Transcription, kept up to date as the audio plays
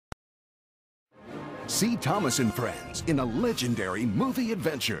See Thomas and Friends in a legendary movie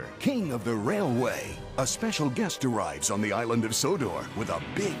adventure, King of the Railway. A special guest arrives on the island of Sodor with a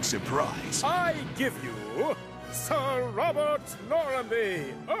big surprise. I give you Sir Robert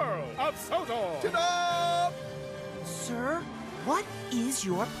Norramby, Earl of Sodor. Ta-da! Sir, what is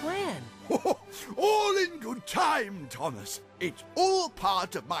your plan? All in good time, Thomas. It's all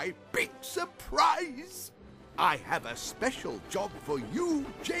part of my big surprise. I have a special job for you,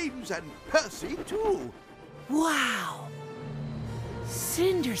 James and Percy, too. Wow!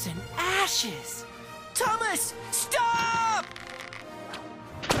 Cinders and ashes! Thomas, stop!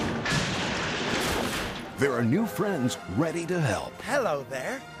 There are new friends ready to help. Hello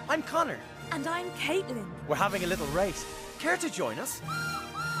there. I'm Connor. And I'm Caitlin. We're having a little race. Care to join us?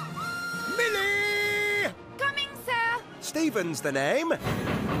 Millie! Coming, sir. Stephen's the name.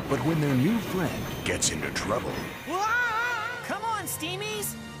 But when their new friend gets into trouble, Come on,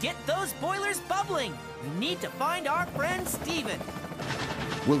 Steamies! Get those boilers bubbling! We need to find our friend Stephen.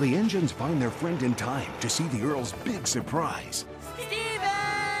 will the engines find their friend in time to see the Earl's big surprise?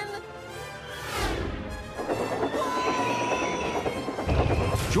 Stephen!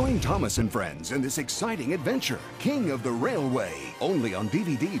 Join Thomas and Friends in this exciting adventure, King of the Railway. Only on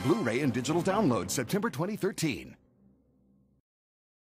DVD, Blu-ray, and digital download, September 2013.